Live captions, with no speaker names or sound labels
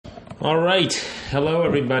All right. Hello,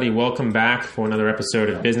 everybody. Welcome back for another episode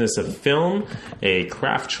of Business of Film, a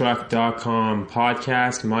crafttruck.com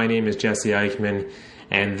podcast. My name is Jesse Eichman,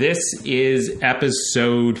 and this is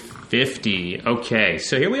episode 50. Okay,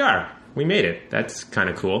 so here we are. We made it. That's kind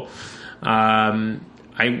of cool. I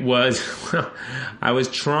was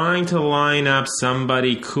trying to line up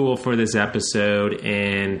somebody cool for this episode,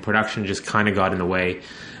 and production just kind of got in the way.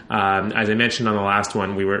 As I mentioned on the last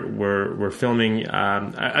one, we're filming.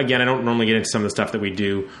 Again, I don't normally get into some of the stuff that we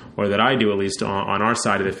do, or that I do at least, on our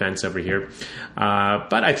side of the fence over here.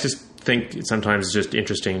 But I just think sometimes it's just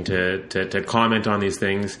interesting to comment on these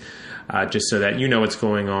things, just so that you know what's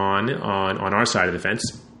going on our side of the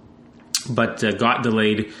fence. But got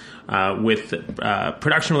delayed with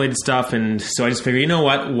production-related stuff, and so I just figured, you know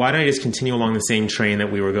what? Why don't I just continue along the same train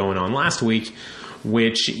that we were going on last week,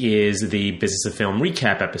 which is the Business of Film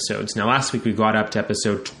recap episodes. Now, last week we got up to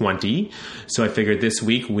episode 20, so I figured this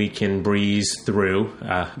week we can breeze,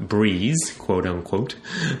 quote unquote,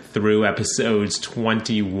 through episodes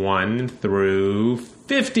 21 through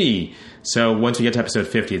 50. So once we get to episode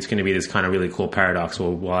 50, it's going to be this kind of really cool paradox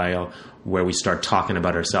where we start talking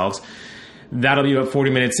about ourselves. That'll be about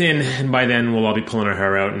 40 minutes in, and by then we'll all be pulling our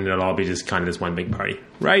hair out, and it'll all be just kind of this one big party,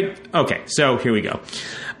 right? Okay, so here we go.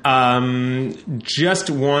 Just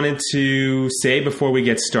wanted to say before we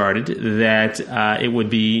get started that it would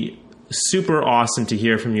be super awesome to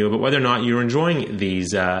hear from you about whether or not you're enjoying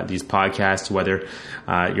these podcasts, whether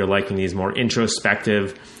you're liking these more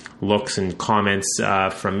introspective looks and comments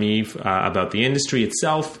from me about the industry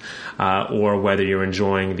itself, or whether you're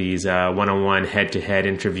enjoying these one-on-one, head-to-head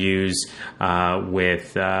interviews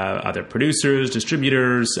with other producers,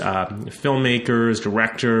 distributors, filmmakers,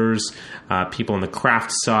 directors, people on the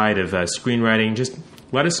craft side of screenwriting. Just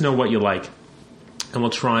let us know what you like, and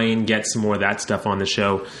we'll try and get some more of that stuff on the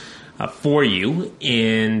show for you.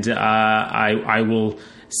 And I will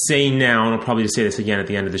say now, and I'll probably just say this again at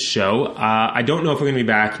the end of the show, I don't know if we're going to be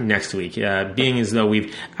back next week, being as though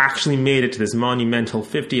we've actually made it to this monumental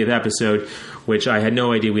 50th episode, which I had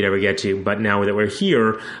no idea we'd ever get to. But now that we're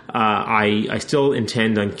here, I still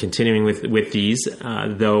intend on continuing with these,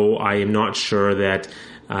 though I am not sure that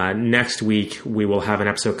next week we will have an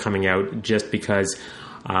episode coming out, just because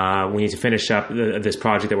we need to finish up this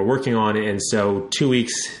project that we're working on. And so 2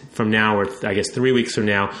 weeks from now, or I guess 3 weeks from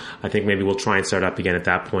now, I think maybe we'll try and start up again at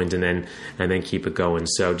that point, and then keep it going.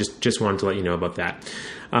 So just wanted to let you know about that.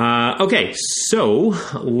 Okay, so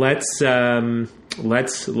let's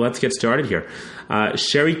get started here.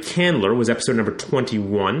 Sherry Candler was episode number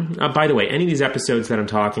 21. By the way, any of these episodes that I'm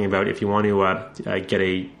talking about, if you want to get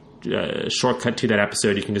a shortcut to that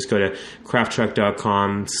episode, you can just go to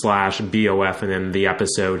crafttruck.com/BOF and then the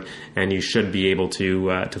episode, and you should be able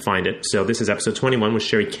to find it. So this is episode 21 with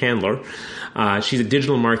Sherry Candler. She's a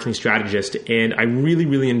digital marketing strategist, and I really,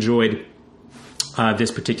 really enjoyed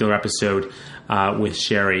this particular episode with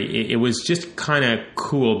Sherry. It was just kind of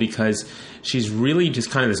cool because she's really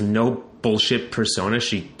just kind of this no bullshit persona.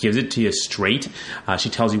 She gives it to you straight. She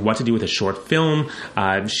tells you what to do with a short film.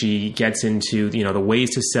 She gets into the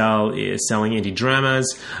ways to selling indie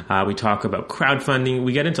dramas. We talk about crowdfunding.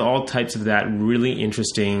 We get into all types of that really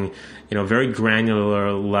interesting, very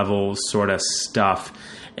granular level sort of stuff.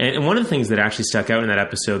 And one of the things that actually stuck out in that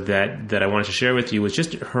episode that I wanted to share with you was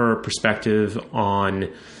just her perspective on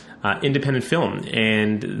independent film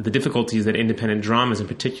and the difficulties that independent dramas in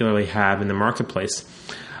particular have in the marketplace.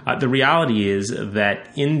 The reality is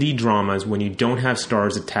that indie dramas, when you don't have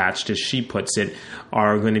stars attached, as she puts it,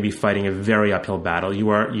 are going to be fighting a very uphill battle.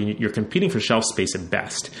 You're competing for shelf space at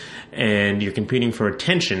best, and you're competing for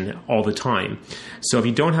attention all the time. So if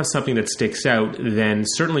you don't have something that sticks out, then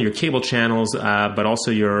certainly your cable channels, but also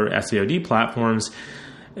your SVOD platforms,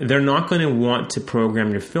 they're not going to want to program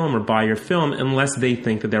your film or buy your film unless they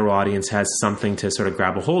think that their audience has something to sort of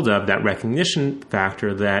grab a hold of, that recognition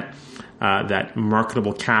factor, that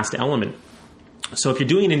marketable cast element. So if you're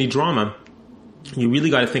doing an indie drama, you really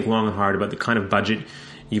got to think long and hard about the kind of budget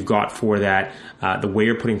you've got for that, the way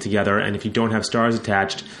you're putting together, and if you don't have stars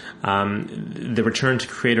attached, the return to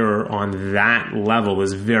creator on that level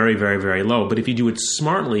is very, very, very low. But if you do it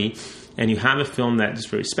smartly, and you have a film that is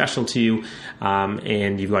very special to you,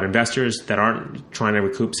 and you've got investors that aren't trying to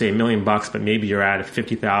recoup, say, $1 million, but maybe you're at a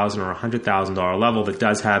 $50,000 or $100,000 level that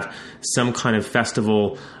does have some kind of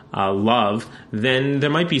festival love, then there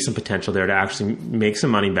might be some potential there to actually make some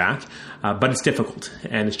money back. But it's difficult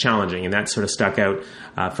and it's challenging, and that sort of stuck out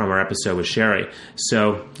from our episode with Sherry.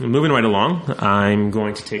 So moving right along, I'm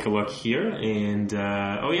going to take a look here, and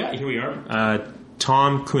here we are.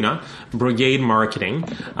 Tom Kuna, Brigade Marketing.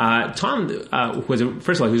 Tom was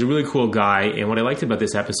first of all, he was a really cool guy, and what I liked about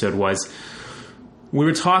this episode was we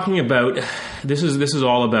were talking about this is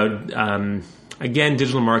all about again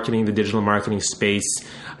digital marketing, the digital marketing space.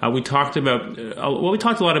 We talked about we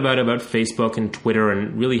talked a lot about Facebook and Twitter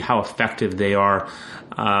and really how effective they are.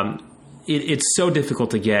 It's so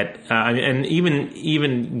difficult to get, and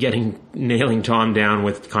even nailing Tom down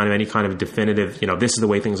with kind of any kind of definitive, this is the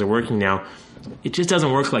way things are working now. It just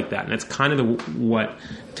doesn't work like that, and that's kind of what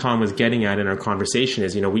Tom was getting at in our conversation.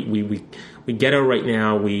 Is we get out right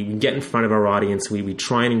now, we get in front of our audience, we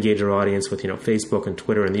try and engage our audience with Facebook and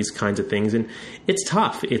Twitter and these kinds of things, and it's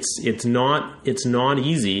tough. It's not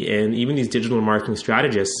easy, and even these digital marketing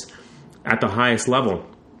strategists at the highest level,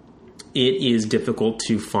 it is difficult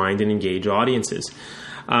to find and engage audiences.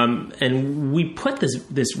 And we put this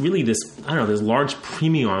large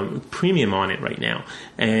premium on it right now.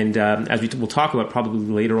 And as we'll talk about probably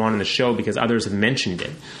later on in the show, because others have mentioned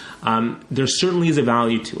it, there certainly is a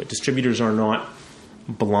value to it. Distributors are not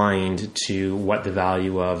blind to what the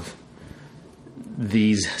value of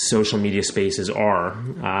these social media spaces are,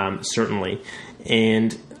 certainly.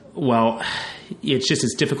 And, well,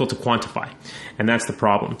 it's difficult to quantify. And that's the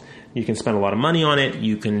problem. You can spend a lot of money on it.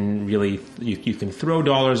 You can you can throw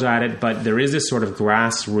dollars at it, but there is this sort of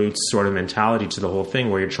grassroots sort of mentality to the whole thing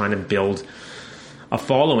where you're trying to build a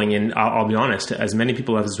following. And I'll be honest, as many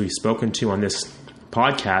people as we've spoken to on this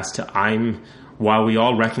podcast, while we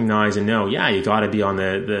all recognize and know, you got to be on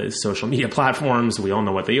the social media platforms. We all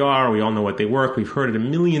know what they are. We all know what they work. We've heard it a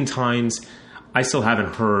million times. I still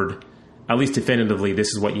haven't heard, at least definitively, this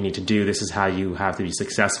is what you need to do. This is how you have to be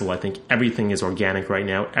successful. I think everything is organic right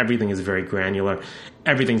now. Everything is very granular.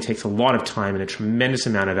 Everything takes a lot of time and a tremendous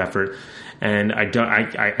amount of effort. And I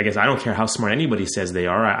guess I don't care how smart anybody says they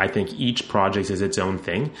are. I think each project is its own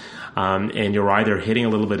thing. And you're either hitting a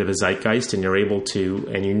little bit of a zeitgeist and you're able to,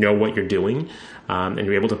 and you know what you're doing, and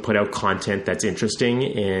you're able to put out content that's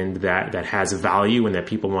interesting and that has value and that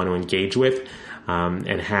people want to engage with.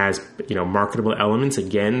 And has marketable elements,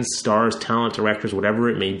 again, stars, talent, directors, whatever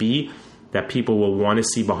it may be, that people will want to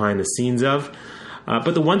see behind the scenes of.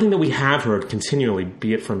 But the one thing that we have heard continually,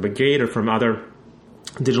 be it from Brigade or from other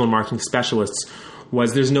digital marketing specialists,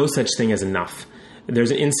 was there's no such thing as enough.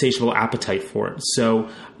 There's an insatiable appetite for it. So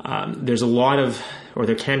there's a lot of, or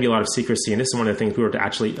there can be a lot of secrecy. And this is one of the things we were to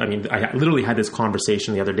actually, I literally had this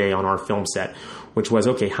conversation the other day on our film set, which was,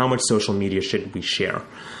 okay, how much social media should we share?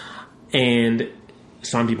 And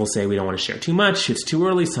some people say we don't want to share too much. It's too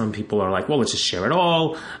early. Some people are like, well, let's just share it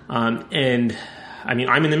all. And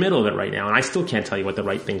I'm in the middle of it right now, and I still can't tell you what the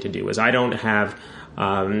right thing to do is. I don't have,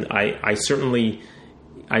 I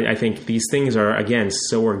think these things are, again,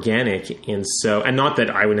 so organic and not that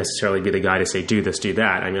I would necessarily be the guy to say, do this, do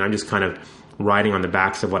that. I'm just kind of riding on the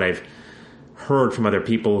backs of what I've heard from other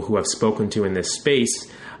people who I've spoken to in this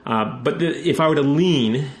space. But if I were to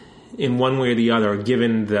lean in one way or the other,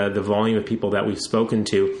 given the volume of people that we've spoken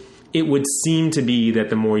to, it would seem to be that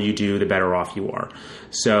the more you do, the better off you are.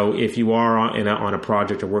 So if you are on a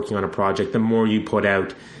project or working on a project, the more you put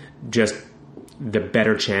out, just the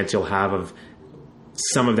better chance you'll have of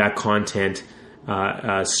some of that content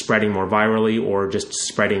spreading more virally or just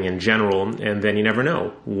spreading in general. And then you never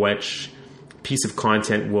know which piece of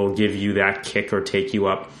content will give you that kick or take you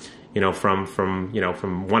up, from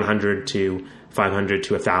 100 to 500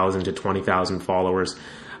 to 1,000 to 20,000 followers.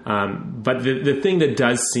 But the thing that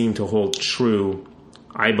does seem to hold true,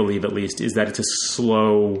 I believe at least, is that it's a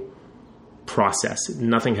slow process.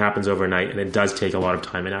 Nothing happens overnight, and it does take a lot of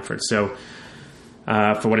time and effort. So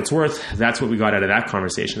for what it's worth, that's what we got out of that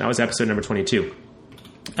conversation. That was episode number 22.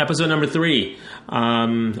 Episode number 3.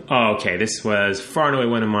 This was far and away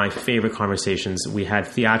one of my favorite conversations. We had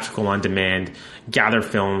Theatrical on Demand, Gather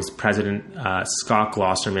Films, President Scott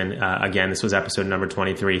Glosserman. Again, this was episode number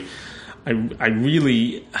 23.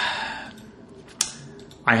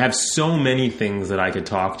 I have so many things that I could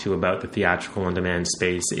talk to about the Theatrical on Demand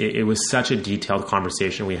space. It was such a detailed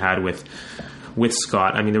conversation we had with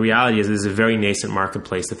Scott. The reality is this is a very nascent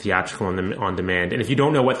marketplace, the Theatrical on Demand. And if you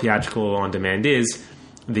don't know what Theatrical on Demand is,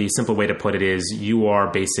 the simple way to put it is you are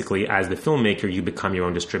basically, as the filmmaker, you become your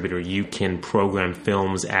own distributor. You can program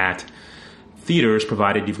films at theaters,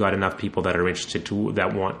 provided you've got enough people that are interested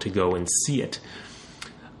that want to go and see it.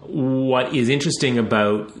 What is interesting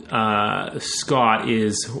about Scott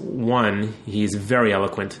is, one, he's very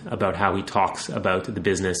eloquent about how he talks about the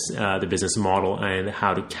business model and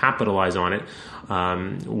how to capitalize on it.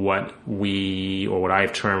 What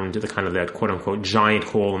I've termed the kind of that quote unquote giant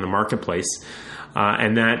hole in the marketplace.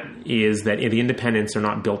 And that is that the independents are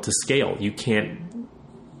not built to scale. You can't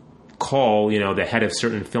call, the head of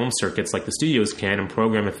certain film circuits like the studios can and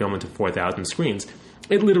program a film into 4,000 screens.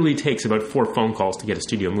 It literally takes about 4 phone calls to get a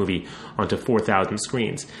studio movie onto 4,000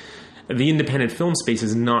 screens. The independent film space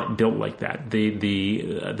is not built like that.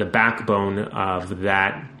 The backbone of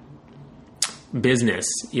that business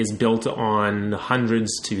is built on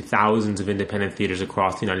hundreds to thousands of independent theaters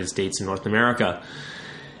across the United States and North America.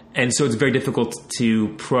 And so it's very difficult to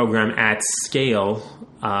program at scale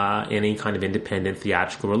any kind of independent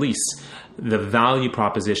theatrical release. The value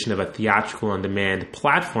proposition of a theatrical on-demand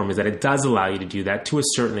platform is that it does allow you to do that to a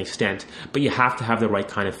certain extent, but you have to have the right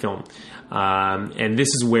kind of film. And this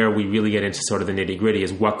is where we really get into sort of the nitty-gritty,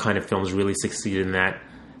 is what kind of films really succeed in that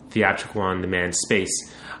theatrical on-demand space.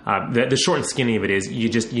 The short and skinny of it is you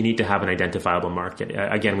need to have an identifiable market.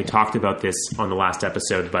 Again, we talked about this on the last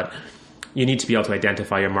episode, but you need to be able to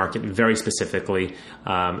identify your market very specifically.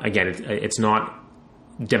 Again, it's not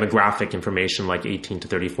demographic information like 18 to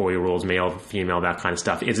 34-year-olds, male, female, that kind of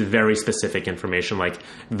stuff. It's very specific information like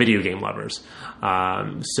video game lovers.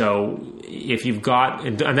 So if you've got,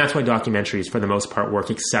 and that's why documentaries for the most part work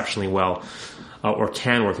exceptionally well, or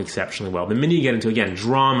can work exceptionally well. The minute you get into, again,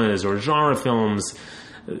 dramas or genre films,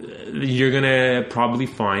 you're going to probably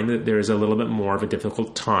find that there's a little bit more of a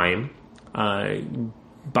difficult time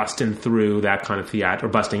busting through that kind of or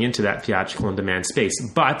busting into that theatrical on demand space.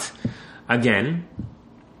 But again,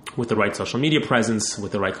 with the right social media presence,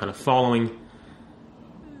 with the right kind of following,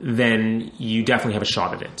 then you definitely have a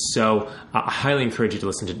shot at it. So I highly encourage you to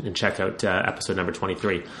listen to and check out episode number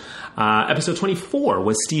 23. Episode 24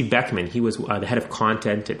 was Steve Beckman. He was the head of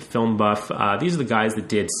content at Film Buff. These are the guys that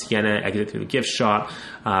did Sienna, Exit Through the Gift Shop,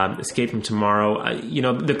 Escape from Tomorrow.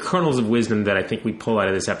 The kernels of wisdom that I think we pull out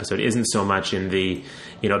of this episode isn't so much in the,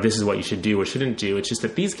 this is what you should do or shouldn't do. It's just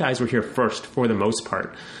that these guys were here first for the most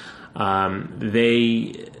part.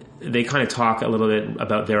 They kind of talk a little bit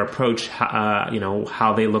about their approach,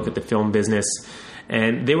 how they look at the film business.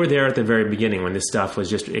 And they were there at the very beginning when this stuff was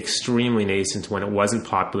just extremely nascent, when it wasn't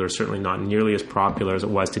popular, certainly not nearly as popular as it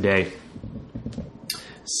was today.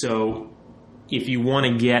 So if you want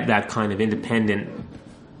to get that kind of independent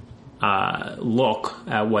look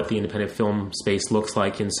at what the independent film space looks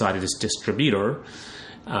like inside of this distributor,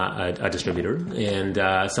 and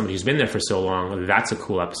somebody who's been there for so long, that's a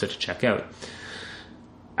cool episode to check out.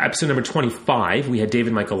 Episode number 25, we had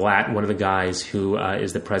David Michael Latt, one of the guys who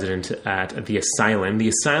is the president at The Asylum. The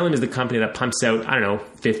Asylum is the company that pumps out,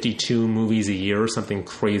 52 movies a year or something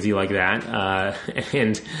crazy like that.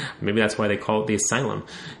 And maybe that's why they call it The Asylum.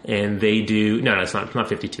 And they do, no, it's not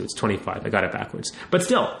 52, it's 25. I got it backwards. But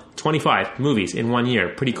still, 25 movies in 1 year.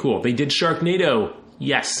 Pretty cool. They did Sharknado.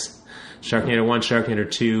 Yes. Sharknado 1, Sharknado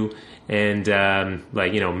 2. And,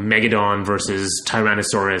 Megalodon versus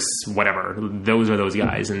Tyrannosaurus, whatever. Those are those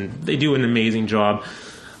guys. And they do an amazing job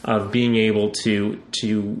of being able to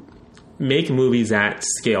make movies at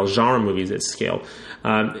scale, genre movies at scale.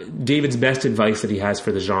 David's best advice that he has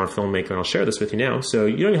for the genre filmmaker, and I'll share this with you now, so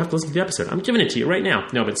you don't even have to listen to the episode. I'm giving it to you right now.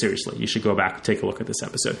 No, but seriously, you should go back and take a look at this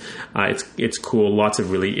episode. It's cool. Lots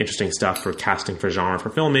of really interesting stuff for casting for genre for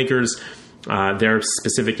filmmakers. Their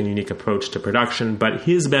specific and unique approach to production, but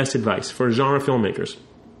his best advice for genre filmmakers.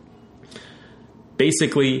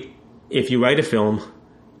 Basically, if you write a film,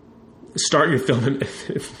 start your film at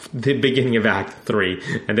the beginning of Act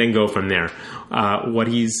 3 and then go from there. What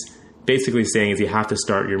he's basically saying is you have to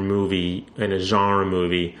start your movie in a genre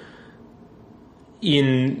movie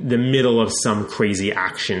in the middle of some crazy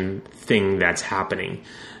action thing that's happening.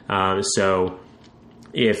 So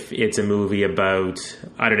if it's a movie about,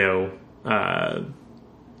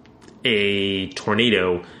 a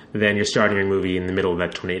tornado, then you're starting your movie in the middle of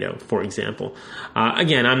that tornado, for example.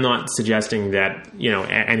 Again, I'm not suggesting that,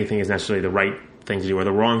 anything is necessarily the right thing to do or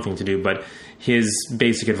the wrong thing to do, but his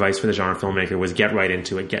basic advice for the genre filmmaker was get right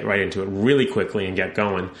into it really quickly and get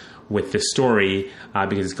going with the story,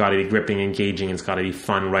 because it's got to be gripping, engaging, and it's got to be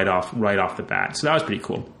fun right off the bat. So that was pretty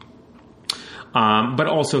cool. But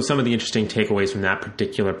also some of the interesting takeaways from that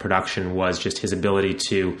particular production was just his ability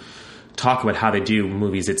to talk about how they do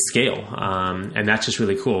movies at scale. And that's just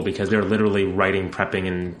really cool because they're literally writing, prepping,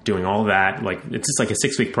 and doing all that. It's just like a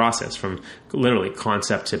 6-week process from literally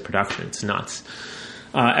concept to production. It's nuts.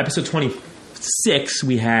 Episode 26,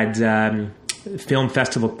 we had film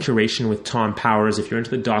festival curation with Tom Powers. If you're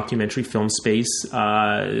into the documentary film space,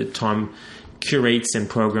 Tom curates and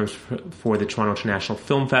programs for the Toronto International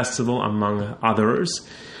Film Festival, among others.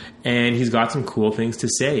 And he's got some cool things to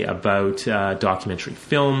say about documentary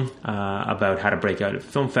film, about how to break out at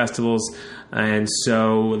film festivals. And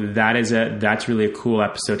so that's really a cool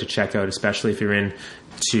episode to check out, especially if you're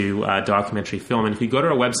into documentary film. And if you go to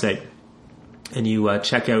our website, and you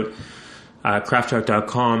check out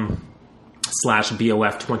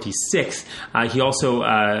craftart.com/BOF26. He also,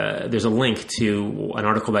 there's a link to an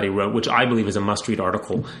article that he wrote, which I believe is a must-read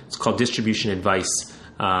article. It's called Distribution Advice,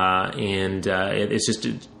 and it's just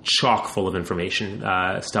chock full of information,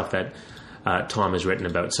 stuff that Tom has written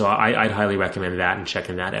about. So I'd highly recommend that and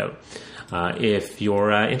checking that out if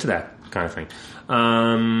you're into that kind of thing.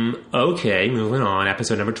 Okay, moving on.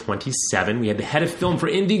 Episode number 27. We had the head of film for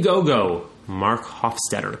Indiegogo, Mark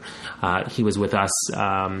Hofstetter. He was with us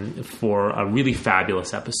for a really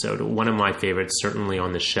fabulous episode. One of my favorites, certainly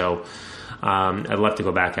on the show. I'd love to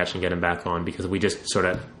go back actually and get him back on because we just sort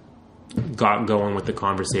of got going with the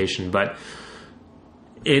conversation. But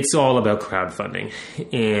it's all about crowdfunding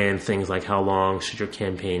and things like how long should your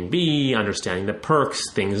campaign be, understanding the perks,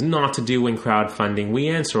 things not to do in crowdfunding. We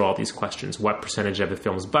answer all these questions. What percentage of the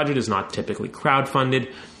film's budget is not typically crowdfunded?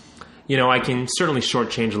 You know, I can certainly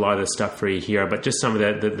shortchange a lot of this stuff for you here, but just some of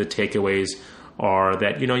the takeaways are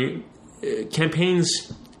that, you know,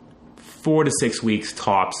 campaigns 4 to 6 weeks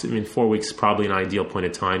tops. I mean, 4 weeks is probably an ideal point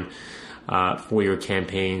of time for your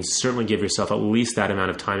campaigns. Certainly give yourself at least that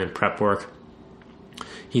amount of time in prep work.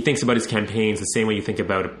 He thinks about his campaigns the same way you think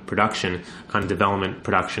about a production, kind of development,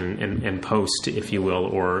 production, and post, if you will.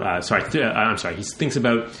 Or, he thinks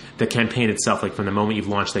about the campaign itself, like from the moment you've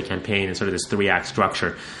launched the campaign and sort of this 3-act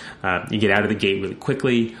structure. You get out of the gate really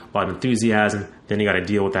quickly, a lot of enthusiasm, then you got to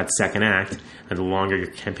deal with that second act. And the longer your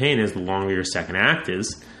campaign is, the longer your second act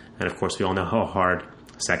is. And of course, we all know how hard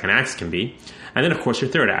second acts can be. And then, of course, your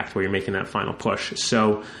third act, where you're making that final push.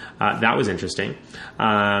 So that was interesting.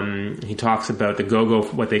 He talks about the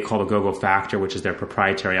what they call the GoGo factor, which is their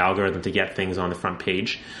proprietary algorithm to get things on the front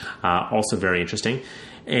page. Also very interesting.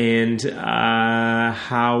 And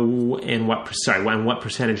what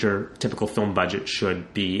percentage your typical film budget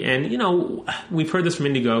should be. And, you know, we've heard this from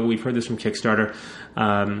Indiegogo. We've heard this from Kickstarter.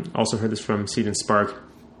 Also heard this from Seed and Spark.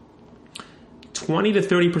 20 to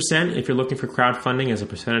 30%, if you're looking for crowdfunding as a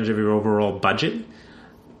percentage of your overall budget,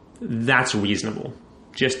 that's reasonable.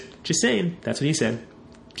 Just saying. That's what he said.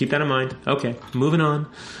 Keep that in mind. Okay, moving on.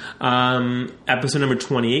 Episode number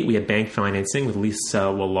 28, we had bank financing with Lisa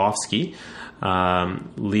Wolofsky.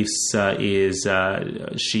 Lisa is the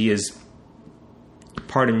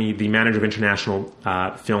manager of international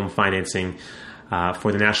film financing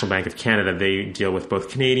for the National Bank of Canada. They deal with both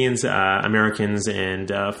Canadians, Americans,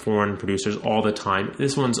 and foreign producers all the time.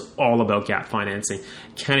 This one's all about gap financing.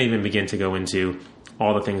 Can't even begin to go into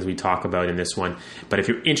all the things we talk about in this one. But if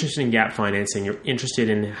you're interested in gap financing, you're interested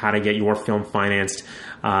in how to get your film financed,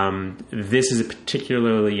 this is a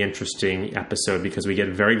particularly interesting episode because we get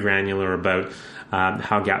very granular about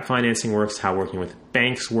how gap financing works, how working with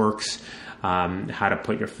banks works, how to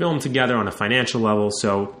put your film together on a financial level.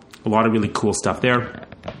 So a lot of really cool stuff there.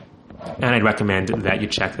 And I'd recommend that you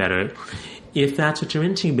check that out if that's what you're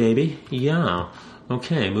into, baby. Yeah.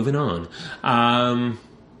 Okay, moving on.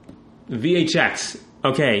 VHX.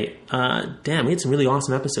 Okay, damn, we had some really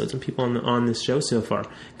awesome episodes and people on this show so far.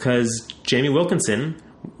 Because Jamie Wilkinson,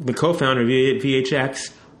 the co-founder of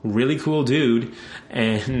VHX, really cool dude,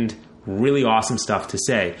 and really awesome stuff to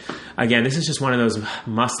say. Again, this is just one of those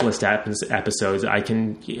must-list episodes. I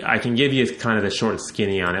can give you kind of the short and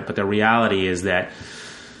skinny on it, but the reality is that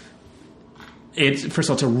first of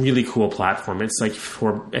all, it's a really cool platform. It's like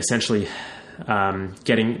for essentially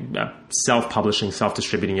getting self-publishing,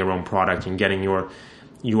 self-distributing your own product and getting your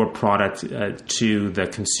product to the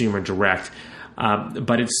consumer direct.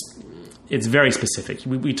 But it's very specific.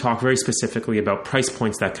 We talk very specifically about price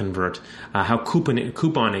points that convert, how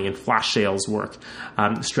couponing and flash sales work,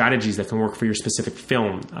 strategies that can work for your specific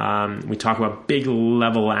film. We talk about big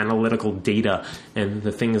level analytical data and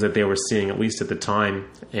the things that they were seeing, at least at the time.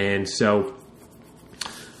 And so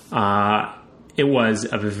it was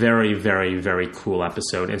a very, very, very cool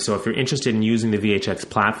episode. And so if you're interested in using the VHX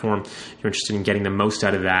platform, you're interested in getting the most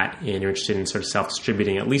out of that, and you're interested in sort of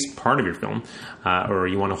self-distributing at least part of your film, or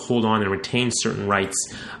you want to hold on and retain certain rights,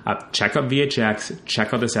 check out VHX,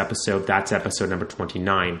 check out this episode. That's episode number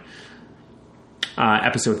 29.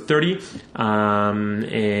 Episode 30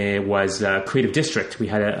 it was Creative District. We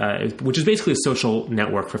had which is basically a social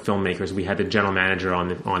network for filmmakers. We had the general manager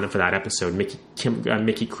on it for that episode, Mickey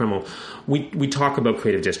Krimmel. We talk about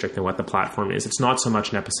Creative District and what the platform is. It's not so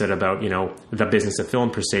much an episode about the business of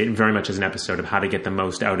film per se. Very much as an episode of how to get the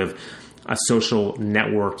most out of a social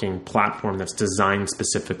networking platform that's designed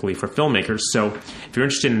specifically for filmmakers. So if you're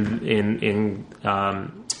interested in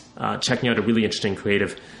checking out a really interesting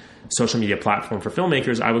creative social media platform for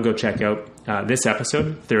filmmakers, I would go check out this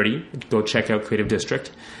episode 30. Go check out Creative District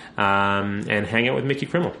and hang out with Mickey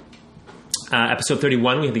Krimmel. Episode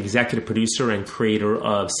 31, we have the executive producer and creator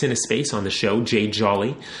of Cinespace on the show, Jay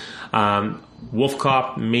Jolly. Wolf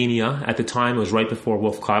Cop Mania, at the time, it was right before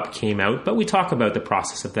Wolf Cop came out, but we talk about the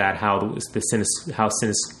process of that, how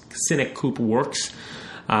Cinecoop works,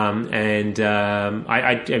 it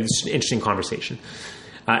was an interesting conversation.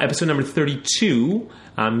 Episode number 32,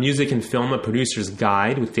 Music and Film, A Producer's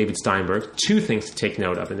Guide with David Steinberg. Two things to take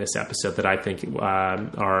note of in this episode that I think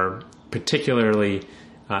are particularly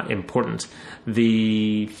important.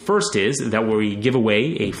 The first is that we give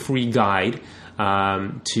away a free guide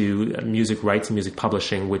to music rights and music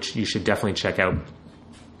publishing, which you should definitely check out.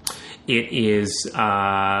 It is,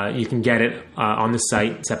 you can get it on the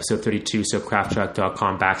site. It's episode 32, so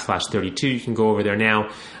crafttrack.com/32. You can go over there now,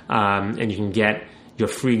 and you can get your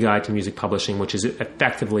free guide to music publishing, which is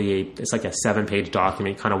effectively it's like a 7-page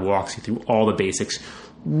document. It kind of walks you through all the basics.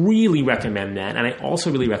 Really recommend that. And I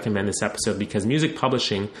also really recommend this episode because music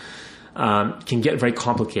publishing can get very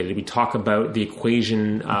complicated. We talk about the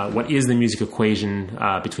equation, what is the music equation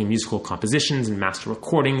between musical compositions and master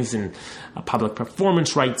recordings and public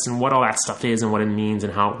performance rights and what all that stuff is and what it means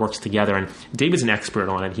and how it works together. And David's an expert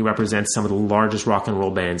on it. He represents some of the largest rock and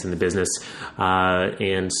roll bands in the business.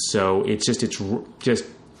 And so it's just, if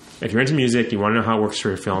you're into music, you want to know how it works for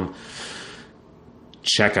your film,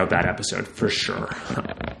 check out that episode for sure.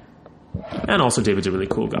 And also David's a really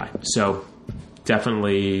cool guy. So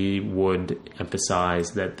definitely would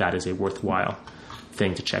emphasize that is a worthwhile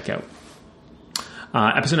thing to check out.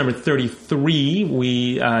 Episode number 33,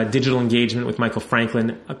 we digital engagement with Michael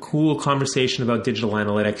Franklin, a cool conversation about digital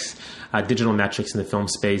analytics, digital metrics in the film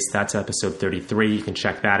space. That's episode 33. You can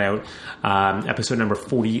check that out. Episode number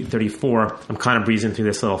 34, I'm kind of breezing through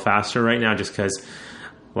this a little faster right now just because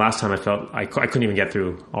last time I felt I couldn't even get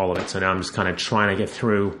through all of it. So now I'm just kind of trying to get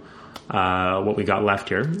through what we got left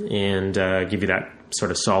here and give you that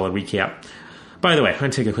sort of solid recap. By the way, I'm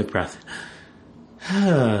going to take a quick breath.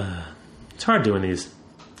 It's hard doing these,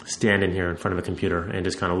 standing here in front of a computer and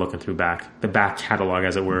just kind of looking through the back catalog,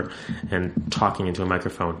 as it were, and talking into a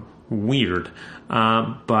microphone. Weird.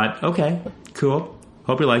 But okay, cool.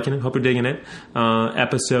 Hope you're liking it. Hope you're digging it.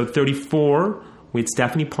 Episode 34, we had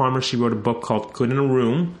Stephanie Palmer. She wrote a book called Good in a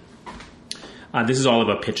Room. This is all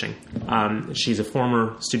about pitching. She's a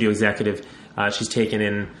former studio executive. She's taken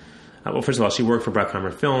in, well, first of all, she worked for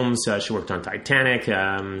Bruckheimer Films. She worked on Titanic.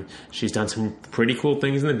 She's done some pretty cool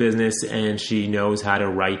things in the business, and she knows how to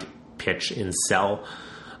write, pitch, and sell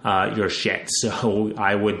your shit. So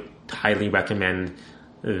I would highly recommend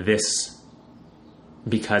this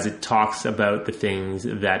because it talks about the things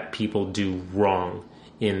that people do wrong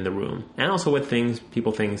in the room, and also what things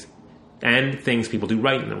people do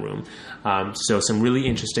right in the room. So some really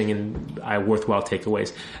interesting and worthwhile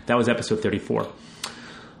takeaways. That was episode 34.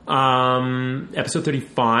 Episode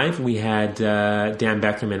 35, we had Dan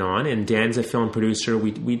Beckerman on, and Dan's a film producer.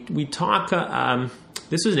 We talk.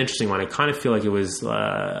 This was an interesting one. I kind of feel like it was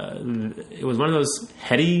one of those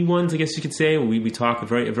heady ones, I guess you could say. We talk at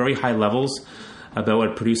very high levels about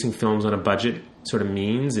what producing films on a budget sort of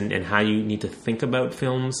means and how you need to think about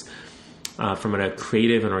films from a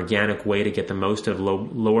creative and organic way to get the most of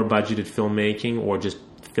lower budgeted filmmaking or just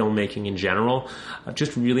filmmaking in general.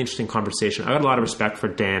 Just really interesting conversation. I got a lot of respect for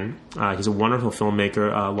Dan. He's a wonderful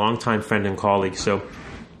filmmaker, a longtime friend and colleague. So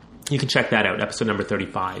you can check that out, episode number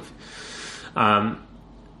 35.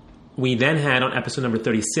 We then had on episode number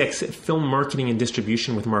 36, film marketing and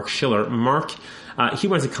distribution with Mark Schiller. Mark, he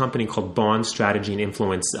runs a company called Bond Strategy and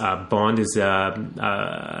Influence. Bond is, again,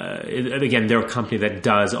 they're a company that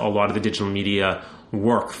does a lot of the digital media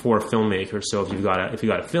work for filmmakers. So if you've got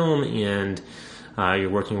a film and you're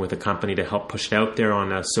working with a company to help push it out there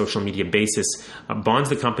on a social media basis, Bond's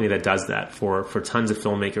the company that does that for tons of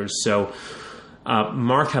filmmakers. So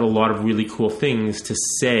Mark had a lot of really cool things to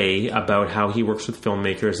say about how he works with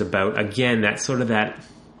filmmakers, about, again, that sort of that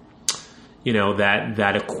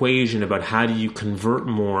equation about how do you convert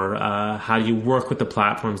more, how do you work with the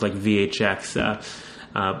platforms like VHX,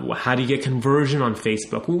 how do you get conversion on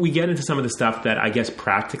Facebook. We get into some of the stuff that I guess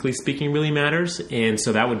practically speaking really matters, and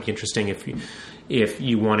so that would be interesting if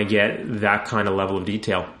you want to get that kind of level of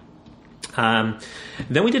detail.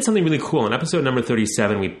 Then we did something really cool. In episode number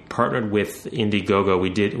 37, we partnered with Indiegogo.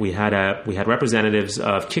 We had representatives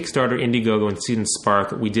of Kickstarter, Indiegogo, and Seed and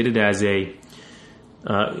Spark. We did it as a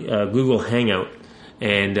Google Hangout,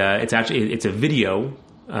 and it's a video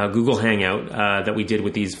Google Hangout that we did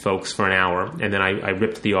with these folks for an hour, and then I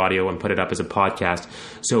ripped the audio and put it up as a podcast.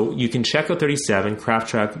 So you can check out 37,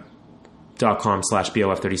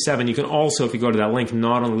 crafttrack.com/BOF37. You can also, if you go to that link,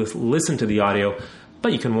 not only listen to the audio,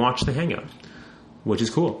 but you can watch the Hangout. which is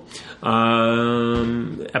cool.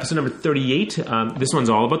 Episode number 38. This one's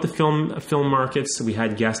all about the film markets. We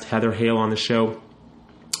had guest Heather Hale on the show,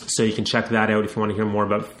 so you can check that out if you want to hear more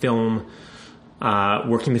about film,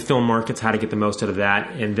 working the film markets, how to get the most out of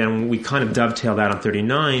that. And then we kind of dovetail that on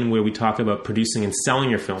 39, where we talk about producing and selling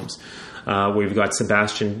your films. We've got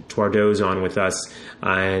Sebastian Tuardoz on with us,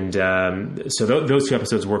 and so those two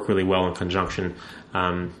episodes work really well in conjunction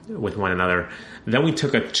with one another. Then we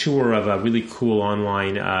took a tour of a really cool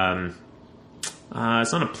online,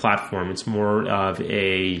 it's not a platform, it's more of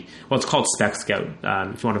it's called Spec Scout.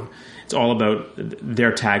 If you want to, it's all about,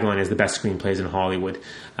 their tagline is the best screenplays in Hollywood,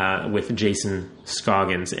 with Jason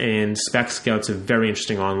Scoggins. And Spec Scout's a very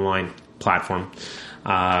interesting online platform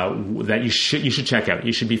that you should check out.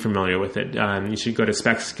 You should be familiar with it. You should go to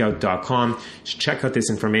specscout.com. You should check out this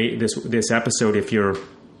this episode if you're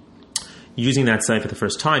using that site for the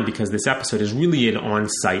first time, because this episode is really an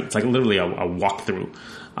on-site. It's like literally a walkthrough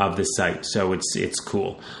of the site. So it's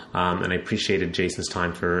cool. And I appreciated Jason's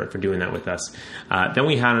time for doing that with us. Then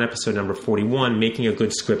we had an episode number 41, Making a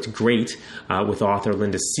Good Script Great, with author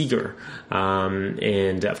Linda Seeger.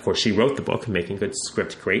 And of course, she wrote the book, Making a Good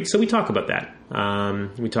Script Great. So we talk about that.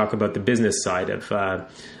 We talk about the business side of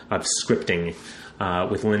scripting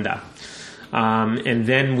with Linda. And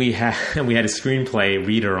then we had a screenplay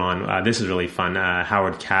reader on. This is really fun.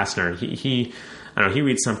 Howard Kastner. He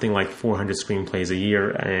reads something like 400 screenplays a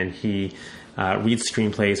year, and he reads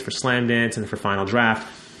screenplays for Slamdance and for Final Draft.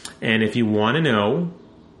 And if you want to know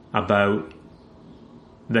about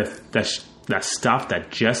the stuff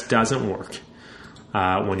that just doesn't work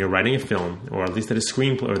when you're writing a film, or at least that a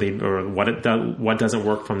screenplay, or what doesn't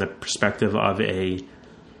work from the perspective of a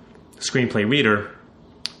screenplay reader,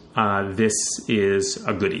 this is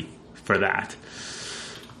a goodie for that.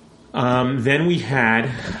 Then we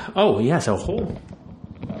had, a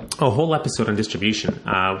whole episode on distribution.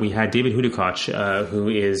 We had David Hudikoch, who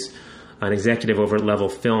is an executive over at Level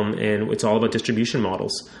Film, and it's all about distribution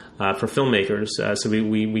models for filmmakers. So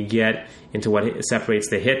we get into what separates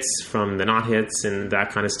the hits from the not hits and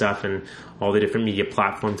that kind of stuff, and all the different media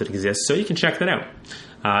platforms that exist. So you can check that out.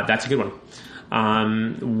 That's a good one.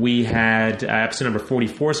 We had episode number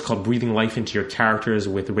 44. It's called Breathing Life into Your Characters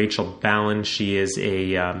with Rachel Ballin. She is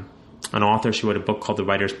an author. She wrote a book called The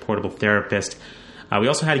Writer's Portable Therapist. We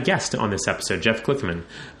also had a guest on this episode, Jeff Clifferman.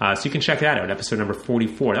 So you can check that out, episode number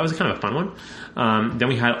 44. That was kind of a fun one. Then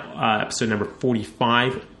we had episode number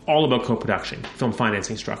 45, all about co-production, film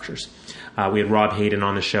financing structures. We had Rob Hayden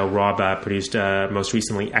on the show. Rob produced most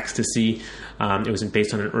recently Ecstasy. It was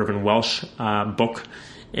based on an Irvin Welsh book.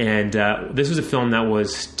 And this was a film that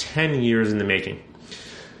was 10 years in the making.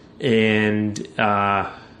 And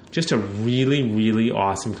just a really, really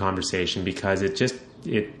awesome conversation, because it's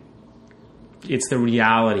the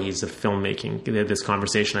realities of filmmaking, this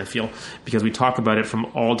conversation, I feel, because we talk about it from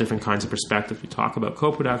all different kinds of perspectives. We talk about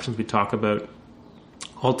co-productions. We talk about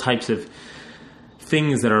all types of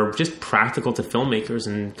things that are just practical to filmmakers,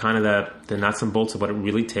 and kind of the nuts and bolts of what it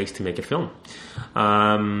really takes to make a film.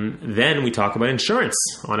 Then we talk about insurance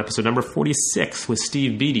on episode number 46 with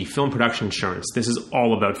Steve Beatty, film production insurance. This is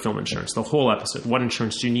all about film insurance, the whole episode. What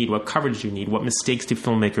insurance do you need? What coverage do you need? What mistakes do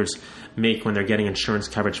filmmakers make when they're getting insurance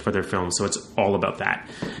coverage for their films? So it's all about that.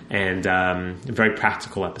 And a very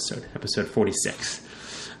practical episode 46.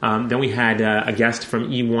 Then we had a guest from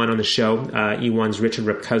E1 on the show. E1's Richard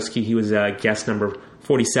Ripkowski. He was guest number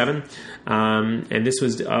 47. And this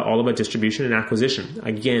was all about distribution and acquisition.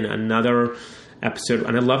 Again, another episode.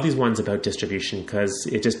 And I love these ones about distribution, because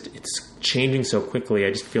it's changing so quickly. I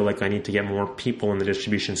just feel like I need to get more people in the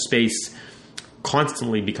distribution space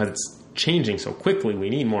constantly, because it's changing so quickly. We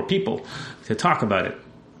need more people to talk about it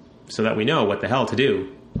so that we know what the hell to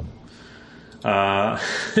do. All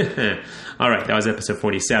right, that was episode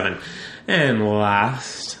 47. And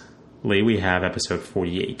lastly, we have episode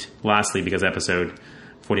 48. Lastly, because episode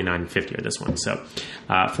 49 and 50 are this one. So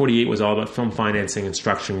 48 was all about film financing and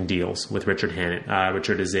structuring deals with Richard Hannett.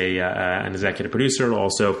 Richard is an executive producer,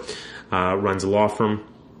 also runs a law firm.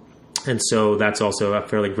 And so that's also a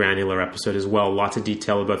fairly granular episode as well. Lots of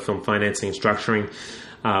detail about film financing and structuring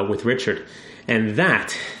with Richard. And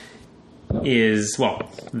that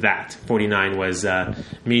 49 was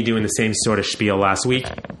me doing the same sort of spiel last week.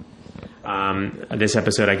 This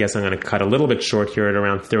episode, I guess I'm going to cut a little bit short here at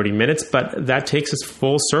around 30 minutes, but that takes us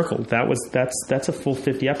full circle. That's a full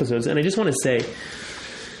 50 episodes. And I just want to say,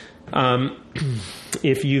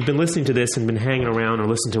 if you've been listening to this and been hanging around or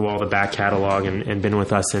listened to all the back catalog and been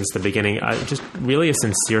with us since the beginning, just really a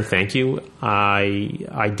sincere thank you.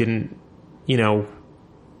 I didn't, it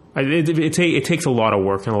takes a lot of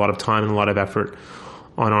work and a lot of time and a lot of effort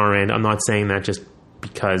on our end. I'm not saying that just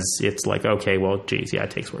because it's like, okay, well, geez, yeah,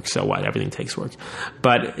 it takes work. So what? Everything takes work.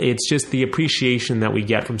 But it's just the appreciation that we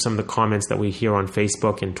get from some of the comments that we hear on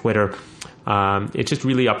Facebook and Twitter. It's just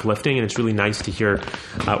really uplifting, and it's really nice to hear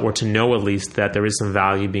or to know at least that there is some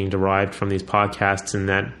value being derived from these podcasts and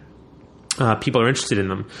that people are interested in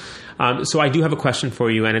them. So I do have a question for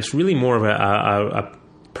you, and it's really more of a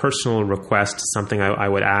personal request, something I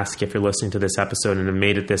would ask if you're listening to this episode and have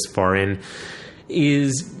made it this far in,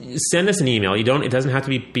 is send us an email. It doesn't have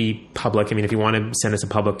to be public. I mean, if you want to send us a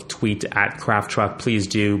public tweet at Craft Truck, please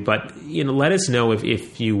do. But let us know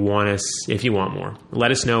if you want more.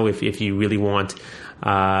 Let us know if you really want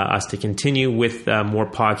us to continue with more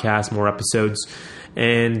podcasts, more episodes,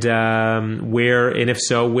 and where, and if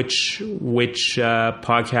so, which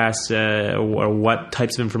podcasts or what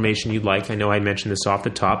types of information you'd like. I know I mentioned this off the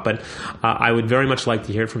top, but I would very much like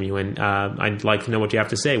to hear from you, and I'd like to know what you have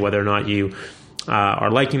to say, whether or not you are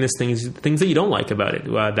liking this, things that you don't like about it.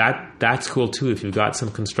 That's cool too. If you've got some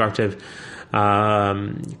constructive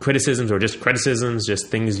criticisms or just criticisms, just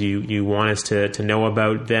things you want us to know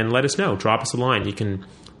about, then let us know. Drop us a line. You can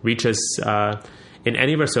reach us in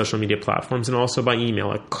any of our social media platforms, and also by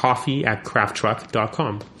email at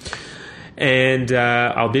coffee@crafttruck.com. And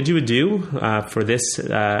I'll bid you adieu for this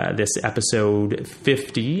episode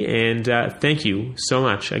 50. And thank you so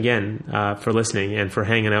much again for listening and for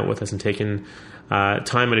hanging out with us and taking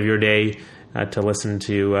time out of your day to listen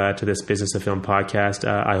to this Business of Film podcast.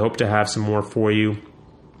 I hope to have some more for you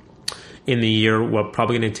in the year. We're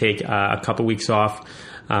probably going to take a couple weeks off.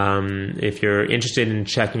 If you're interested in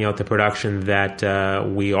checking out the production that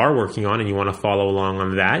we are working on and you want to follow along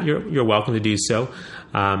on that, you're welcome to do so.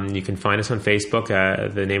 You can find us on Facebook.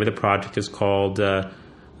 The name of the project is called,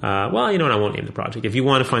 well, you know what, I won't name the project. If you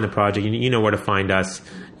want to find the project, you know where to find us.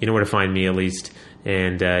 You know where to find me, at least.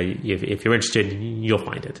 And if you're interested, you'll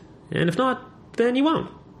find it. And if not, then you won't.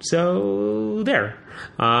 So there.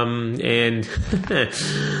 And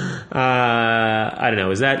I don't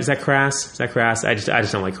know. Is that crass? Is that crass? I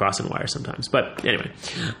just don't like crossing wires sometimes. But anyway,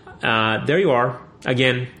 there you are.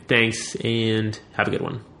 Again, thanks, and have a good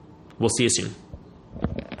one. We'll see you soon.